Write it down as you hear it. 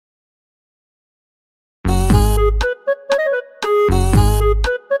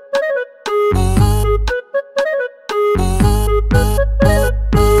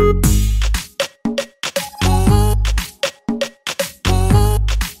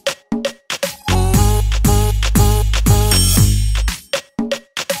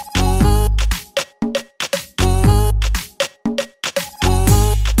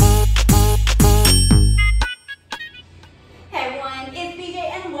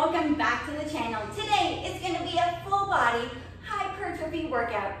welcome back to the channel. Today it's going to be a full body hypertrophy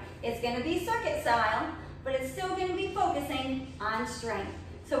workout. It's going to be circuit style, but it's still going to be focusing on strength.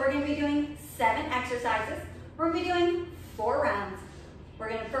 So we're going to be doing 7 exercises. We're going to be doing 4 rounds. We're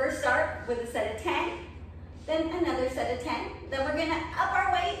going to first start with a set of 10, then another set of 10. Then we're going to up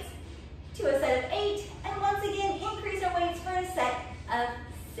our weights to a set of 8, and once again increase our weights for a set of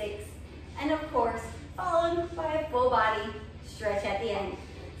 6. And of course, followed by a full body stretch at the end.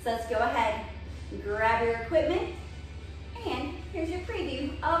 So let's go ahead, grab your equipment, and here's your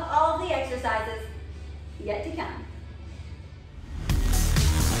preview of all of the exercises yet to come.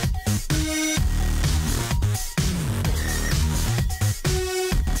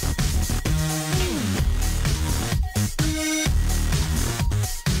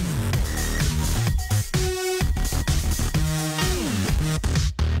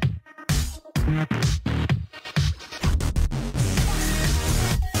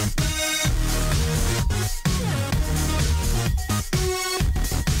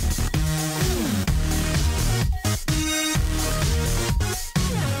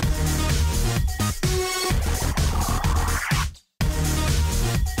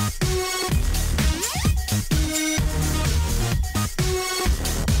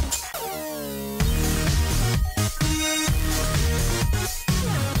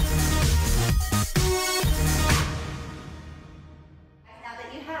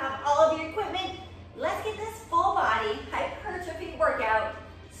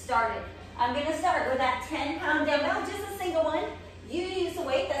 Started. I'm going to start with that 10-pound dumbbell, just a single one. You use the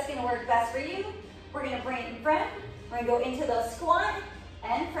weight that's going to work best for you. We're going to bring it in front. We're going to go into the squat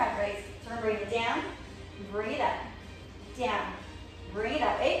and front raise. So we're going to bring it down, bring it up, down, bring it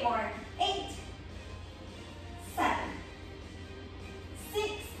up. 8 more. 8, 7,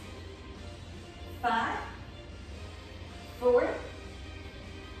 6, 5, 4,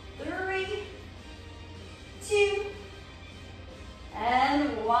 3, 2,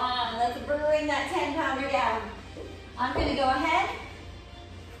 and 1. Let's bring that 10-pounder down. I'm going to go ahead.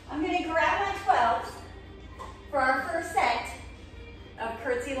 I'm going to grab my 12s for our first set of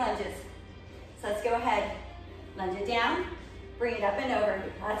curtsy lunges. So let's go ahead. Lunge it down, bring it up and over.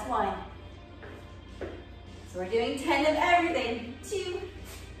 That's 1. So we're doing 10 of everything. 2,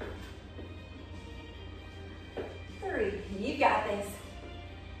 3. You got this.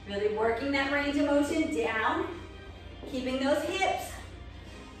 Really working that range of motion down. Keeping those hips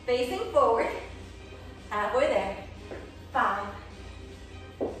facing forward, halfway there. 5.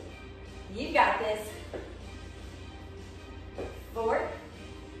 You got this. 4,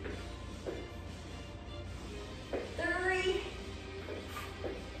 3,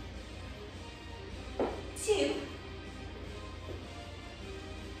 2,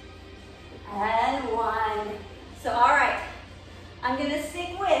 and 1. So, all right, I'm going to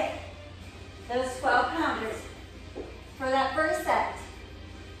stick with those 12-pounders. For that first set,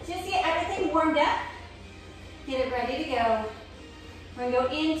 just get everything warmed up, get it ready to go. We're going to go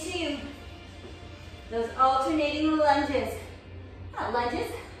into those alternating lunges. Not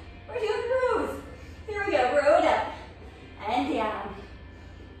lunges, we're doing rows. Here we go, row it up and down.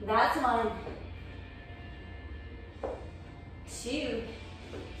 That's 1. 2,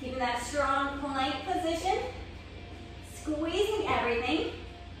 keeping that strong plank position, squeezing everything,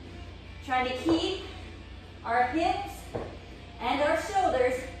 trying to keep our hips and our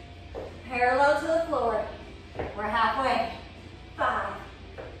shoulders parallel to the floor. We're halfway. 5,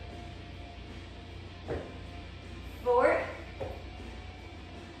 4,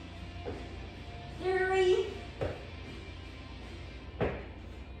 3,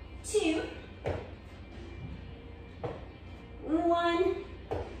 2, 1,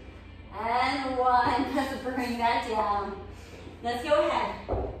 and 1. Let's bring that down. Let's go ahead.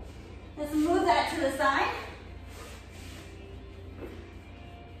 Let's move that to the side.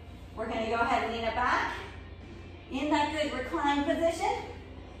 We're going to go ahead and lean it back in that good reclined position.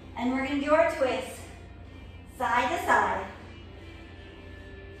 And we're going to do our twists side to side.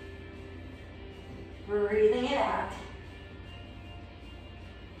 Breathing it out.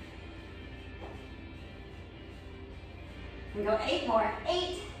 We go 8 more.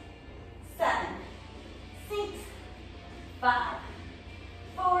 8, 7, 6, 5,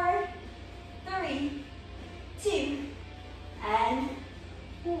 4, 3, 2, and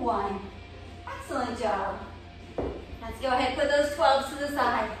 1. Excellent job. Let's go ahead and put those 12s to the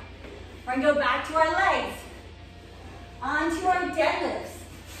side. We're going to go back to our legs, onto our deadlifts.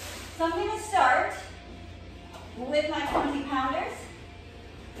 So I'm going to start with my 20-pounders.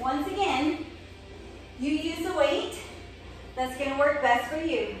 Once again, you use the weight that's going to work best for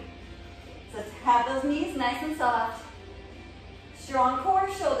you. So have those knees nice and soft. Strong core,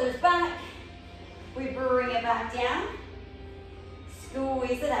 shoulders back. We bring it back down.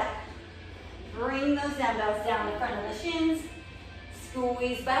 Squeeze it up. Bring those dumbbells down in front of the shins.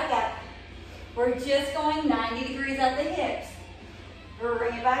 Squeeze back up. We're just going 90 degrees at the hips.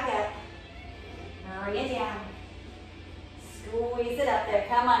 Bring it back up. Bring it down. Squeeze it up there.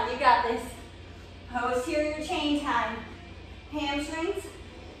 Come on, you got this. Posterior chain time. Hamstrings,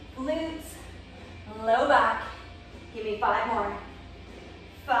 glutes, low back. Give me 5 more.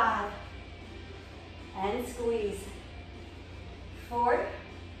 5. And squeeze. 4.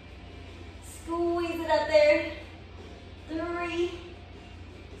 Squeeze it up there. 3.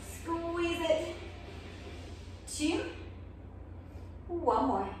 Squeeze it. 2. 1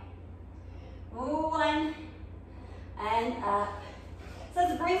 more. 1. And up. So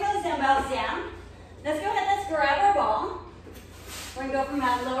let's bring those dumbbells down. Let's go ahead, let's grab our ball. We're gonna go from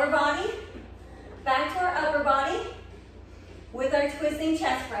our lower body back to our upper body with our twisting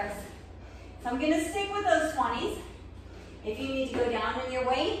chest press. So I'm gonna stick with those 20s. If you need to go down in your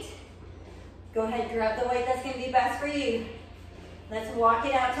weight, go ahead and grab the weight that's gonna be best for you. Let's walk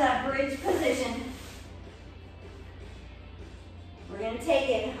it out to that bridge position. We're gonna take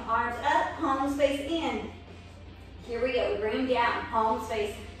it, arms up, palms face in. Here we go, we bring them down, palms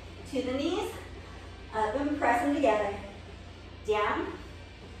face to the knees, up and press them together. Down,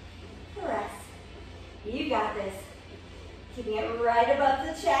 press. You got this. Keeping it right above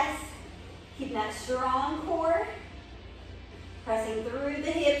the chest, keeping that strong core, pressing through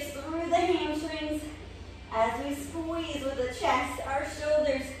the hips, through the hamstrings, as we squeeze with the chest, our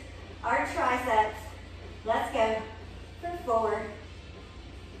shoulders, our triceps. Let's go for 4,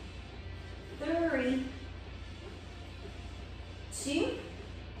 3, 2,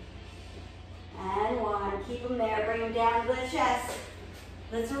 and 1. Keep them there, bring them down to the chest.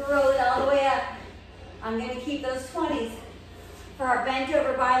 Let's roll it all the way up. I'm gonna keep those 20s for our bent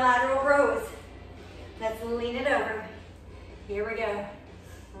over bilateral rows. Let's lean it over. Here we go.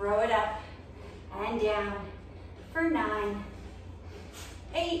 Row it up and down for 9,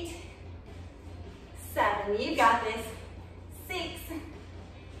 8, 7. You got this. 6,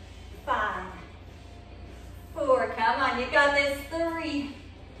 5, 4. Come on, you got this. 3,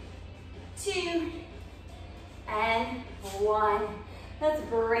 2, and 1. Let's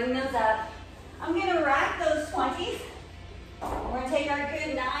bring those up. I'm gonna rack those 20s. We're gonna take our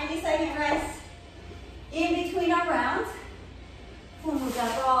good 90-second rest in between our rounds. Move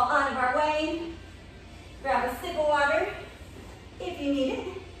that ball out of our way. Grab a sip of water if you need it.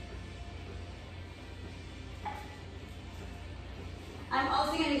 I'm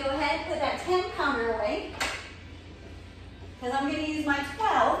also gonna go ahead and put that 10-pounder away because I'm gonna use my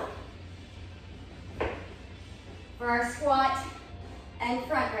 12 for our squat and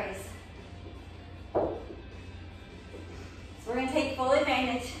front raise. So we're gonna take full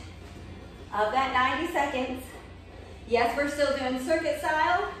advantage of that 90 seconds. Yes, we're still doing circuit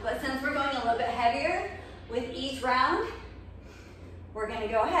style, but since we're going a little bit heavier with each round, we're gonna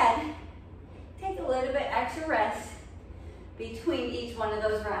go ahead, take a little bit extra rest between each one of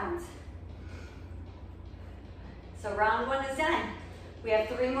those rounds. So round 1 is done. We have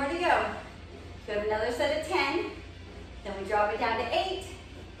 3 more to go. We have another set of 10, then we drop it down to 8,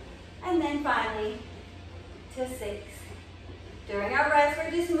 and then finally to 6. During our rest,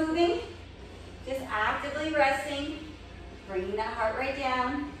 we're just moving, just actively resting, bringing that heart rate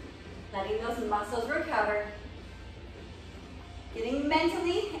down, letting those muscles recover, getting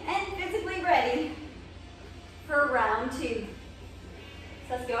mentally and physically ready for round 2.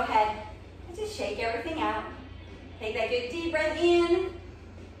 So let's go ahead and just shake everything out. Take that good deep breath in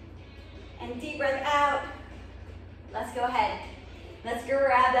and deep breath out. Let's go ahead. Let's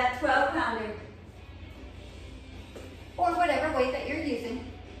grab that 12-pounder or whatever weight that you're using.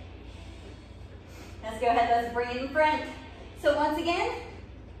 Let's go ahead, let's bring it in front. So once again,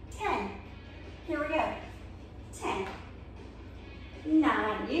 10. Here we go. 10,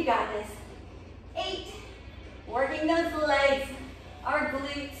 9, you got this. 8, working those legs, our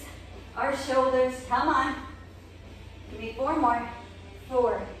glutes, our shoulders. Come on. Give me 4 more.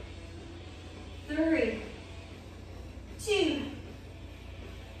 4, 3, 2,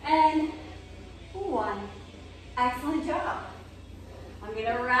 and 1. Excellent job. I'm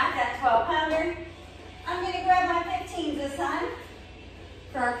gonna rack that 12-pounder. I'm gonna grab my 15s this time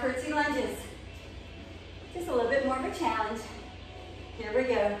for our curtsy lunges. Just a little bit more of a challenge. Here we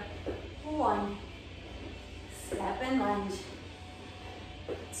go. 1, step and lunge.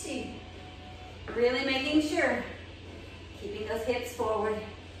 2, really making sure, keeping those hips forward.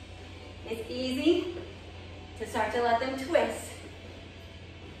 It's easy to start to let them twist.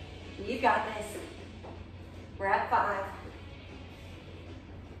 You got this. We're at 5,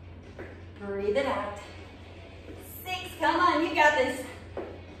 Breathe it out. 6, come on, you got this.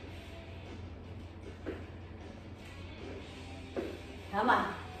 Come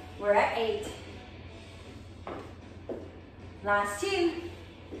on, we're at 8. Last 2.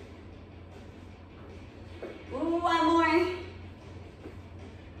 Ooh, 1 more.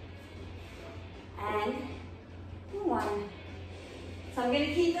 And 1. So I'm gonna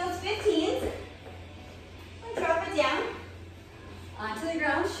keep those 15s. And drop it down onto the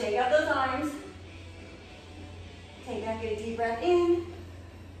ground, shake out those arms. Take that good deep breath in.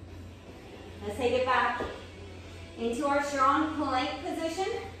 Let's take it back into our strong plank position.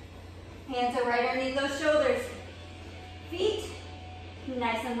 Hands are right underneath those shoulders. Feet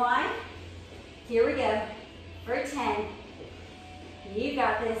nice and wide. Here we go for 10. You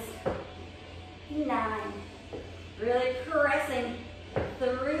got this. 9. Really pressing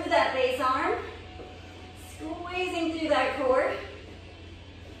through that base arm. Squeezing through that core.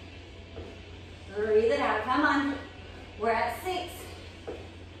 Breathe it out. Come on. We're at 6.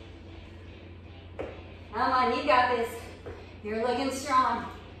 Come on, you got this. You're looking strong.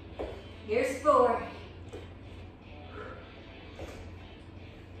 Here's 4.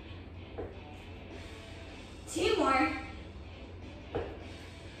 2 more.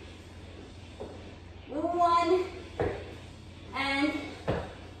 1 and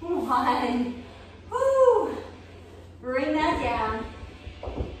 1. Woo! Bring that down.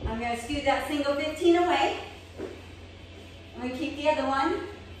 I'm going to scoot that single 15 away. I'm going to keep the other one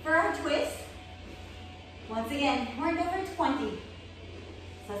for our twist. Once again, we're going to go for 20.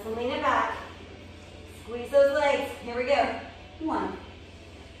 So let's lean it back. Squeeze those legs. Here we go. 1,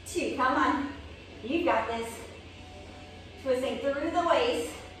 2, come on. You got this. Twisting through the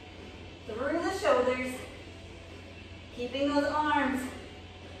waist, through the shoulders, keeping those arms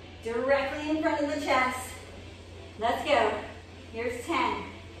directly in front of the chest. Let's go. Here's 10,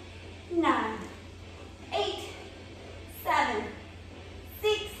 9, 8, 7,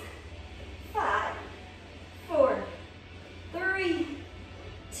 6, 5, 4, 3,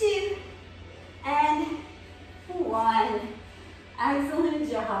 2, and 1.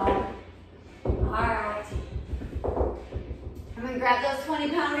 Excellent job. All right. I'm going to grab those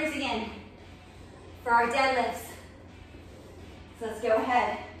 20-pounders again for our deadlifts. So let's go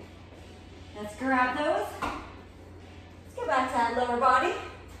ahead. Let's grab those. Let's go back to that lower body.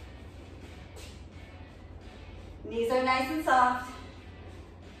 Knees are nice and soft.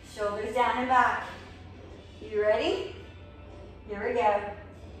 Shoulders down and back. You ready? Here we go.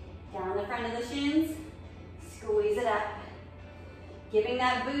 Down the front of the shins. Squeeze it up. Giving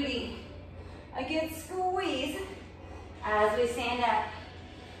that booty a good squeeze as we stand up.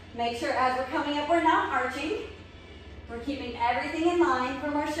 Make sure as we're coming up, we're not arching. We're keeping everything in line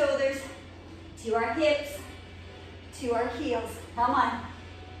from our shoulders to our hips, to our heels. Come on.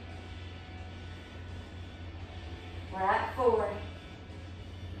 We're at 4,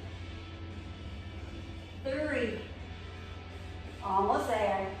 3, almost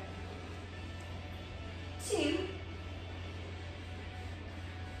there. 2,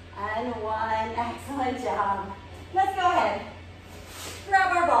 and 1. Excellent job. Let's go ahead.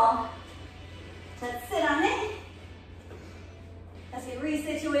 Grab our ball. Let's sit on it. Let's get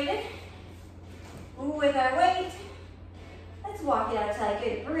resituated with our weight. Let's walk it out to a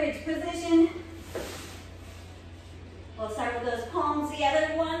good bridge position. We'll start with those palms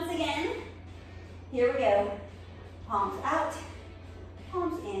together once again. Here we go. Palms out,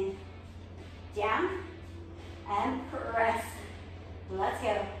 palms in, down, and press. Let's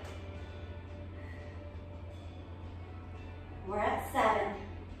go. We're at 7.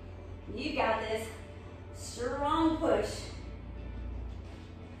 You got this. Strong push.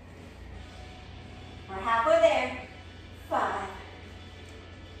 We're halfway there. 5,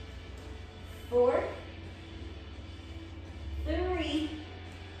 4, 3,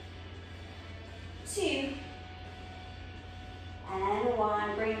 2, and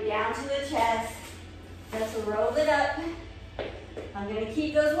 1. Bring it down to the chest. Let's roll it up. I'm going to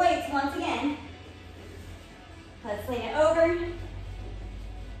keep those weights once again. Let's lean it over.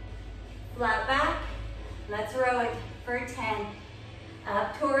 Flat back. Let's row it for 10.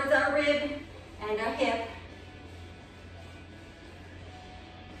 Up towards our rib and our hip.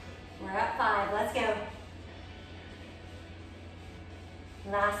 We're at 5. Let's go.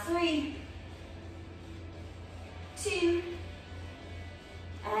 Last 3, 2,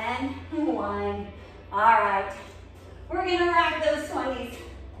 and 1. All right. We're going to rack those 20s.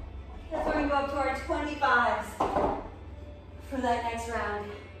 That's where we go up to our 25s for that next round.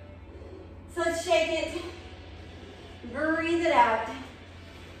 So let's shake it. Breathe it out.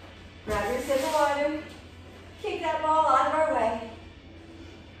 Grab your sip of water. Kick that ball out of our way.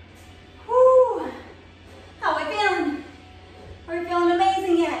 Woo!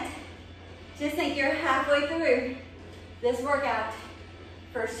 this workout.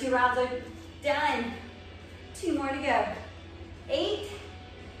 First 2 rounds are done. 2 more to go. 8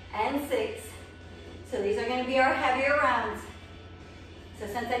 and 6. So these are going to be our heavier rounds. So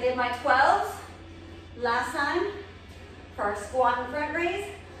since I did my 12s last time for our squat and front raise,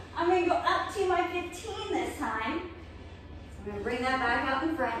 I'm going to go up to my 15 this time. So I'm going to bring that back out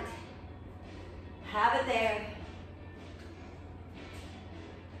in front. Have it there.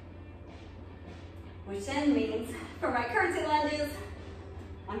 Which then means for my curtsy lunges,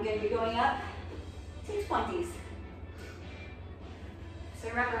 I'm going to be going up to 20s. So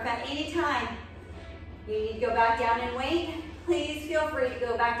remember, if at any time you need to go back down in weight, please feel free to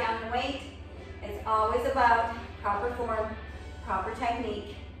go back down in weight. It's always about proper form, proper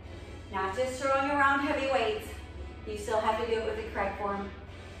technique, not just throwing around heavy weights. You still have to do it with the correct form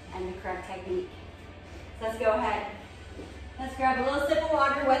and the correct technique. So let's go ahead. Let's grab a little sip of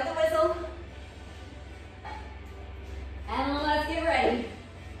water, wet the whistle, and let's get ready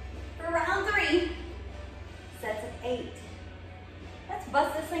for round 3, sets of 8. Let's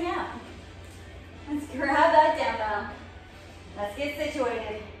bust this thing out. Let's grab that dumbbell. Let's get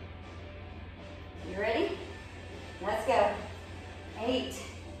situated. You ready? Let's go. 8,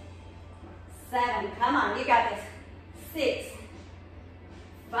 7, come on, you got this. 6,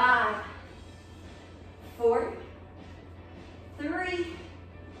 5, 4, 3,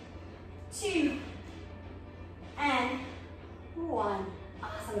 2, and 1.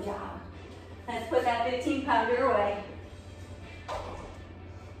 Awesome job. Let's put that 15-pounder away.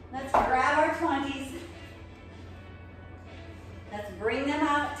 Let's grab our 20s. Let's bring them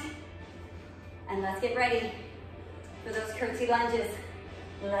out. And let's get ready for those curtsy lunges.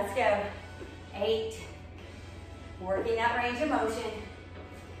 Let's go. 8. Working that range of motion.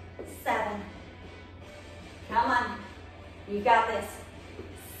 7. Come on. You got this.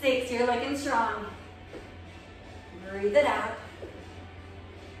 6. You're looking strong. Breathe it out.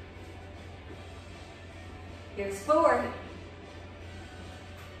 Here's 4.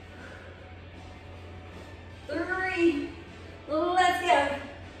 3. Let's go.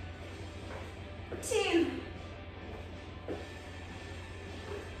 2.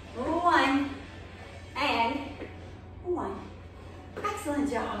 1. And 1. Excellent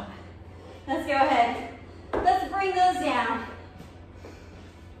job. Let's go ahead. Let's bring those down.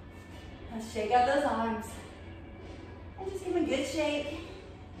 Let's shake out those arms. And just give them a good shake.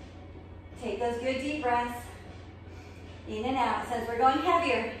 Take those good deep breaths. In and out. Since we're going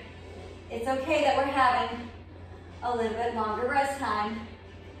heavier, it's okay that we're having a little bit longer rest time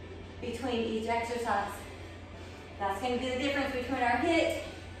between each exercise. That's going to be the difference between our HIIT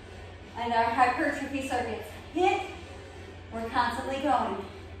and our hypertrophy circuits. HIIT, we're constantly going.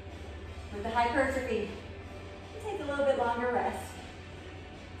 With the hypertrophy, we take a little bit longer rest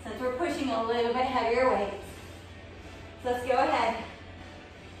since we're pushing a little bit heavier weights. So let's go ahead.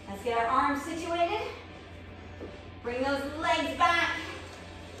 Let's get our arms situated. Bring those legs back.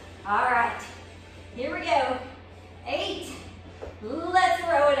 All right, here we go. 8. Let's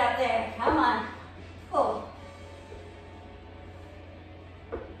row it up there. Come on. Pull.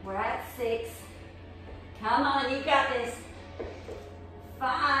 We're at 6. Come on, you got this.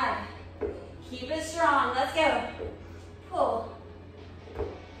 5. Keep it strong. Let's go. Pull.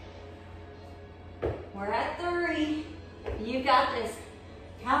 We're at 3. You got this.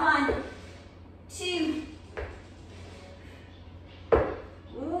 Come on. 2.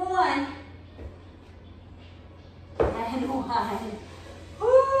 1. And 1.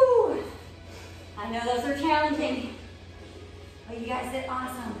 Woo! I know those are challenging, but you guys did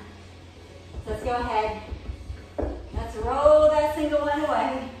awesome. So let's go ahead. Let's roll that single one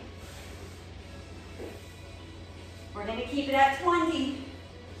away. We're going to keep it at 20.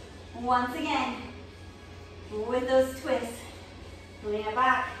 Once again, with those twists. Lean it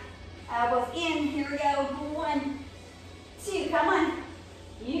back. Elbows in. Here we go. 1, 2. Come on.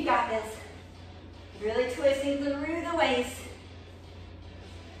 You got this. Really twisting through the waist.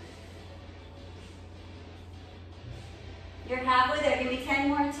 You're halfway there. Give me 10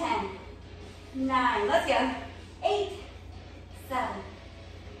 more. 10, 9. Let's go. 8, 7,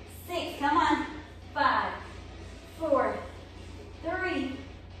 6. Come on. 5, 4, 3,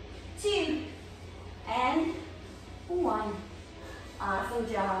 2, and 1.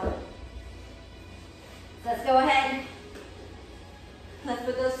 Awesome job. Let's go ahead. Let's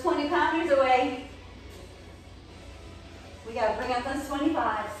put those 20-pounders away. We got to bring up those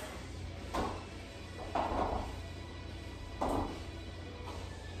 25s.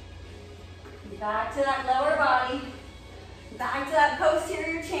 Back to that lower body. Back to that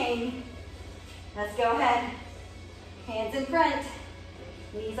posterior chain. Let's go ahead. Hands in front.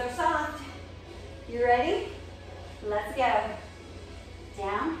 Knees are soft. You ready? Let's go.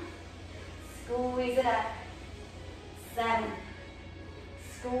 Down. Squeeze it up. 7.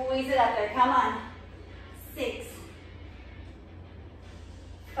 Squeeze it up there. Come on. 6.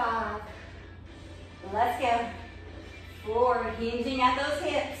 5. Let's go. 4. Hinging at those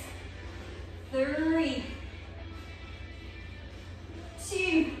hips. 3.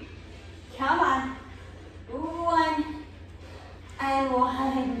 2. Come on. 1. And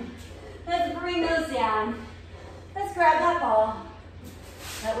 1. Let's bring those down. Let's grab that ball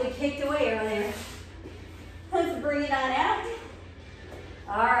that we kicked away earlier. Let's bring it on out.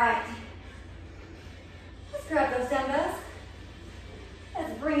 All right. Let's grab those dumbbells.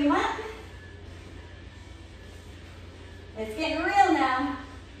 Let's bring them up. It's getting real now.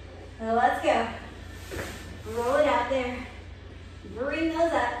 So let's go. Roll it out there. Bring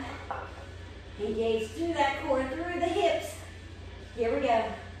those up. Engage through that core, through the hips. Here we go.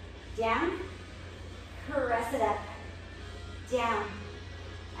 Down. Press it up. Down.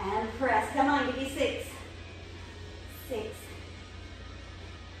 And press. Come on, give me 6. 6.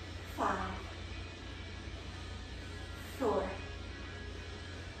 5. 4.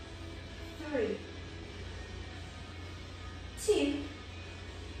 3. 2.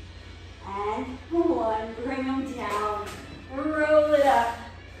 And 1. Bring them down. Roll it up.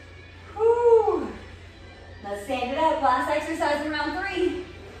 Woo. Let's stand it up. Last exercise in round 3.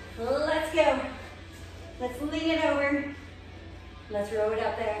 Let's go. Let's lean it over. Let's roll it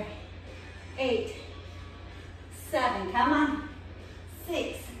up there. 8. 7. Come on.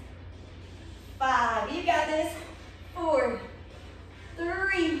 6. 5. You got this. 4.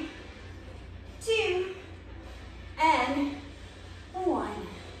 3. 2. And 1.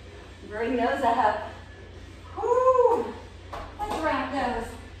 Bring those up. Woo. Let's wrap those.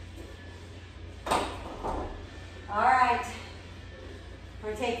 All right.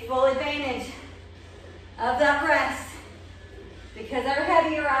 We're going to take full advantage of that rest because our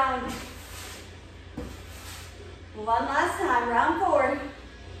heavy round. One last time, round 4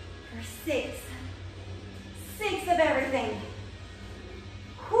 for 6. 6 of everything.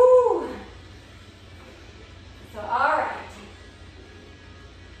 Whoo. So, all right.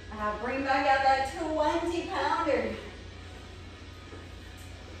 Bring back out that 20-pounder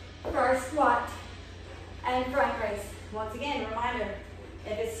for our squat and front raise. Once again, reminder,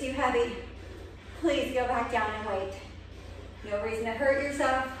 if it's too heavy, please go back down and wait. No reason to hurt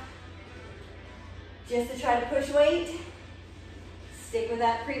yourself. Just to try to push weight, stick with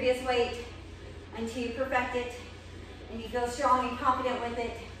that previous weight until you perfect it and you feel strong and confident with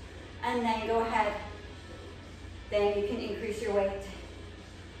it, and then go ahead. Then you can increase your weight.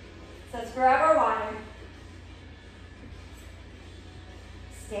 So let's grab our water.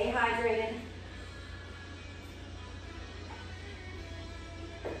 Stay hydrated.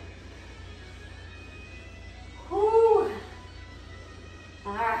 Whew.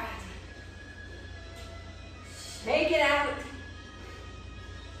 All right. Shake it out.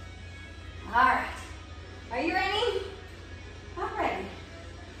 All right. Are you ready? I'm ready.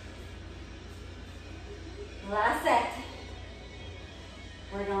 Last set.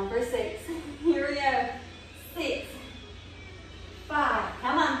 We're going for 6. Here we go. 6. 5.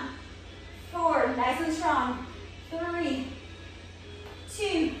 Come on. 4. Nice and strong. 3.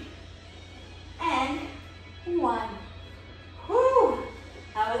 2. And 1. Whew.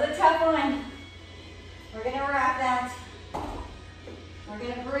 That was a tough one. We're going to wrap that. We're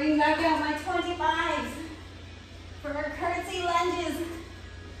going to bring back out my 25s for our curtsy lunges.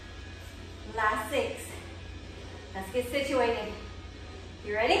 Last 6. Let's get situated.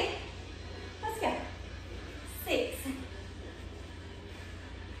 You ready? Let's go. 6.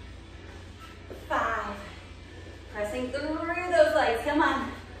 5. Pressing through those legs. Come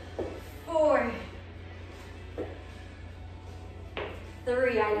on. 4.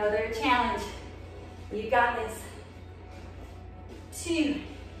 3. I know they're a challenge. You got this. 2.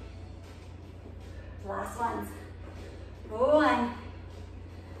 Last ones. 1.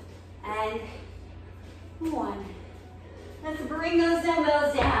 And 1. Let's bring those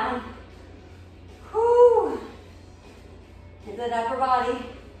dumbbells down. Whoo. Hit that upper body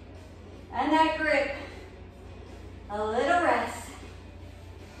and that grip. A little rest.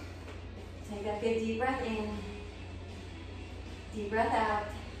 Take a good deep breath in. Deep breath out.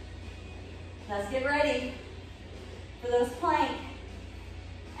 Let's get ready for those plank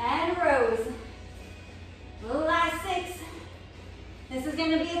and rows. Last 6. This is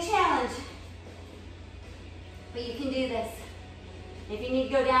going to be a challenge, but you can do this. If you need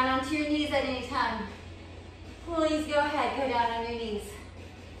to go down onto your knees at any time, please go ahead, go down on your knees.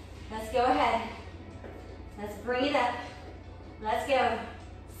 Let's go ahead. Let's bring it up. Let's go.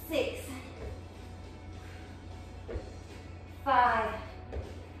 6.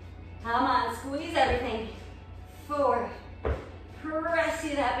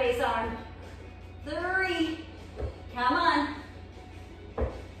 that base arm. 3, come on.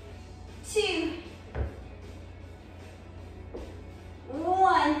 2,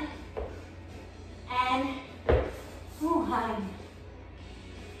 1, and 1.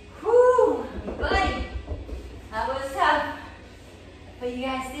 Whew, buddy, that was tough, but you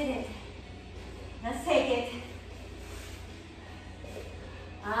guys did it. Let's take it.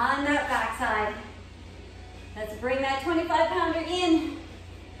 On that backside. Let's bring that 25-pounder in.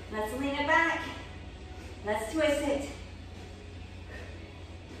 Let's lean it back. Let's twist it.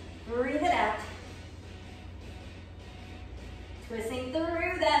 Breathe it out. Twisting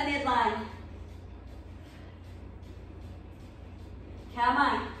through that midline. Come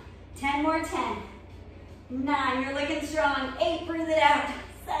on. 10 more, 10. 9, you're looking strong. 8, breathe it out.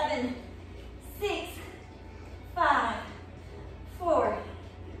 7, 6, 5, 4,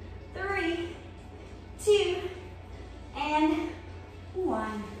 3, 2, and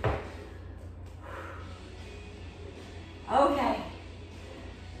 1. Okay,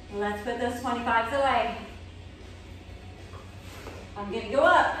 let's put those 25s away. I'm gonna go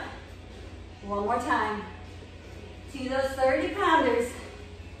up one more time to those 30-pounders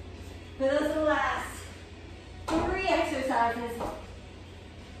for those last 3 exercises.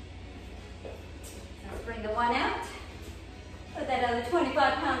 Let's bring the one out. Put that other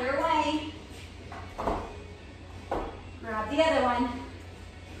 25-pounder away. Grab the other one.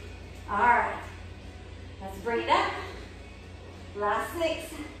 All right, let's bring it up. Last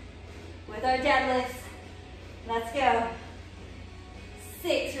 6 with our deadlifts. Let's go.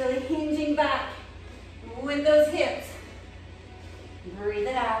 6, really hinging back with those hips. Breathe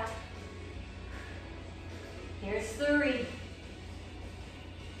it out. Here's 3,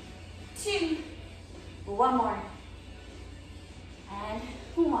 2, one more, and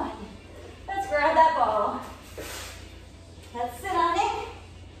 1. Let's grab that ball. Let's sit on it.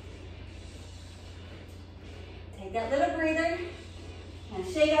 Take that little breather and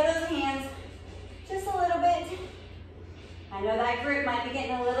shake out those hands just a little bit. I know that grip might be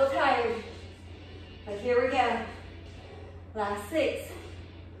getting a little tired, but here we go. Last 6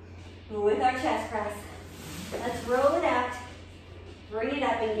 with our chest press. Let's roll it out. Bring it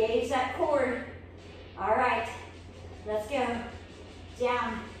up, engage that core. All right, let's go.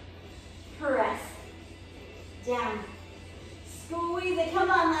 Down, press, down. Squeeze it,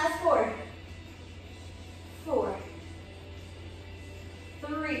 come on, last 4. 4,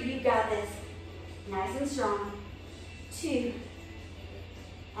 3, you got this. Nice and strong. 2,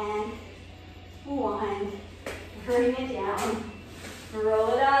 and 1. Bring it down.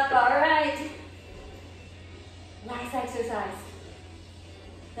 Roll it up, all right. Last exercise.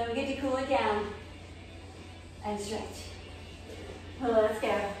 Then we get to cool it down and stretch. Let's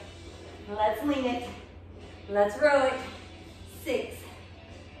go. Let's lean it. Let's row it. 6,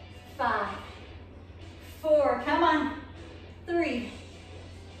 5, 4, come on. 3,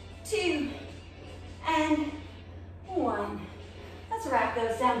 2, and 1. Let's rack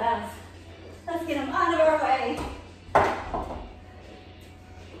those dumbbells. Let's get them out of our way.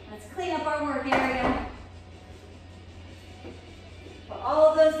 Let's clean up our work area. Put all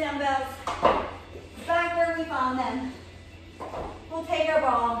of those dumbbells back where we found them. We'll take our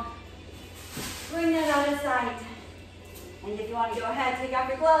ball, bring that out of sight. And if you want to go ahead, take off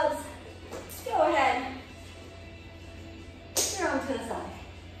your gloves, go ahead. Throw them to the side.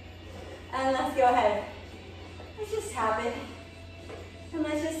 And let's go ahead. Let's just tap it. And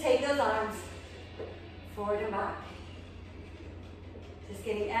let's just take those arms forward and back. Just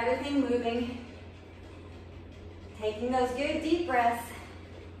getting everything moving. Taking those good deep breaths.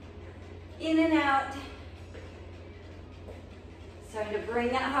 In and out. Starting to bring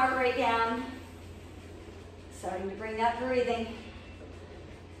that heart rate down. Starting to bring that breathing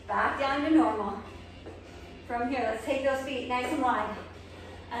back down to normal. From here, let's take those feet nice and wide.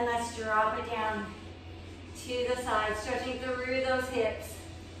 And let's drop it down to the side, stretching through those hips,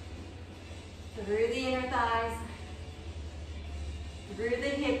 through the inner thighs, through the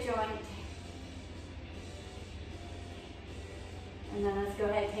hip joint. And then let's go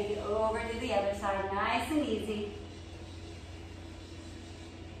ahead and take it over to the other side, nice and easy.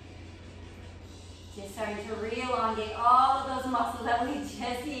 Just starting to re-elongate all of those muscles that we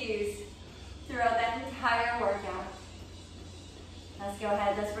just used throughout that entire workout. Let's go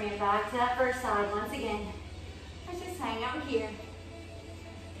ahead, let's bring it back to that first side once again. Let's just hang out here.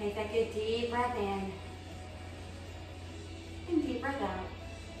 Take that good deep breath in and deep breath out.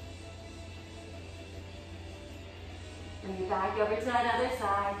 Bring it back over to that other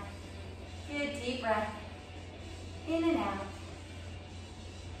side. Good deep breath in and out.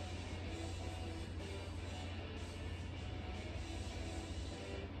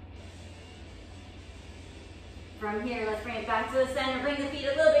 From here, let's bring it back to the center. Bring the feet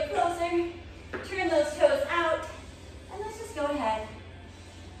a little bit closer. Turn those toes out. And let's just go ahead.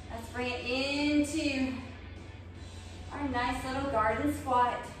 Let's bring it into our nice little garden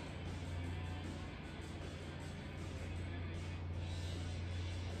squat.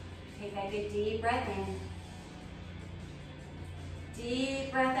 Take that good deep breath in.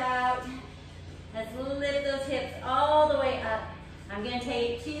 Deep breath out. Let's lift those hips all the way up. I'm going to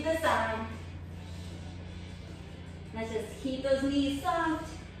take to the side. Let's just keep those knees soft.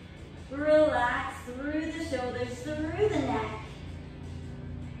 Relax through the shoulders, through the neck.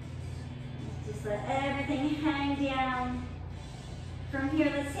 Let's just let everything hang down. From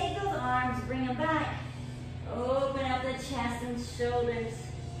here, let's take those arms, bring them back. Open up the chest and shoulders.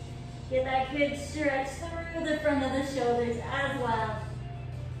 Get that good stretch through the front of the shoulders as well.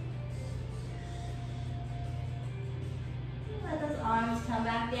 Let those arms come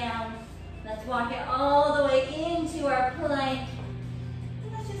back down. Let's walk it all the way into our plank.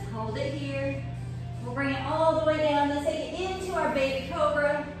 And let's just hold it here. We'll bring it all the way down. Let's take it into our baby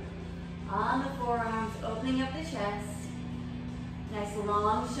cobra. On the forearms, opening up the chest. Nice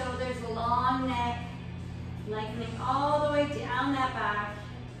long shoulders, long neck. Lengthening all the way down that back.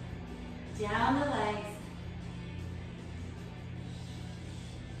 Down the legs.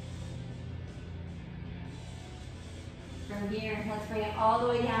 From here, let's bring it all the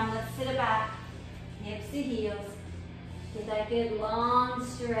way down. Let's sit it back. Hips to heels. Get that good long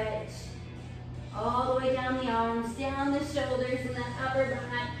stretch. All the way down the arms, down the shoulders and that upper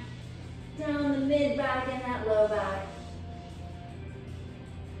back. Down the mid back and that low back.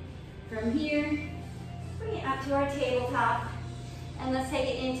 From here, bring it up to our tabletop. And let's take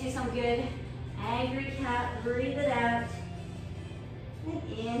it into some good angry cat. Breathe it out. And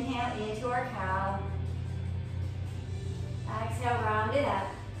inhale into our cow. Exhale, round it up.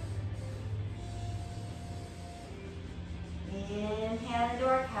 Inhale into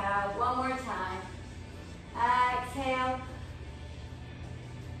our cow. One more time. Exhale.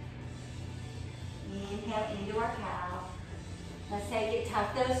 Inhale into our cow. Let's take it,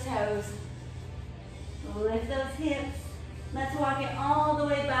 tuck those toes. Lift those hips. Let's walk it all the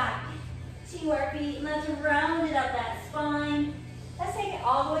way back to our feet. Let's round it up that spine. Let's take it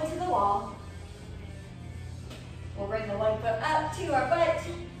all the way to the wall. We'll bring the one foot up to our butt.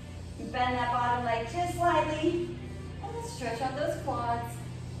 Bend that bottom leg just slightly. And let's stretch out those quads.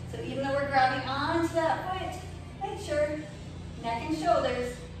 So even though we're grabbing onto that foot, make sure neck and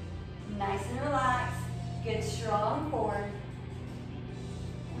shoulders nice and relaxed. Good strong core.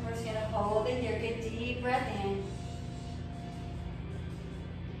 And we're just going to hold it here. Good deep breath in.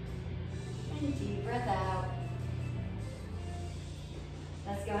 And deep breath out.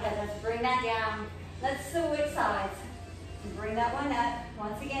 Let's go ahead. Let's bring that down. Let's switch sides. Bring that one up.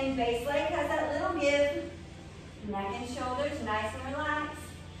 Once again, base leg has that little give. Neck and shoulders nice and relaxed.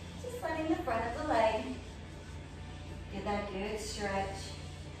 Just letting the front of the leg get that good stretch.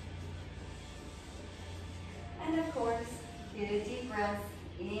 And of course, get a deep breath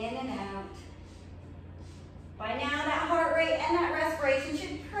in and out. By now, that heart rate and that respiration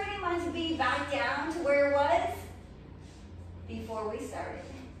should pretty much be back down to where it was before we started.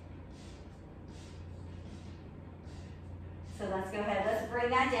 So let's go ahead, let's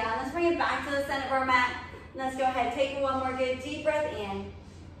bring that down. Let's bring it back to the center of our mat. Let's go ahead, take one more good deep breath in.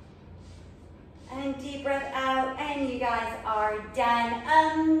 And deep breath out, and you guys are done.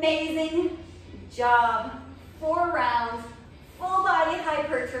 Amazing job. 4 rounds, full body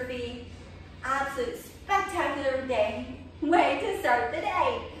hypertrophy. Absolute spectacular way to start the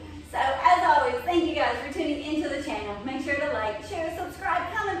day. So as always, thank you guys for tuning into the channel. Make sure to like, share,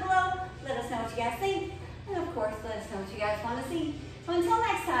 subscribe, comment below. Let us know what you guys think. And of course, let us know what you guys want to see. So until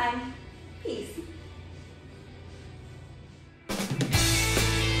next time, peace.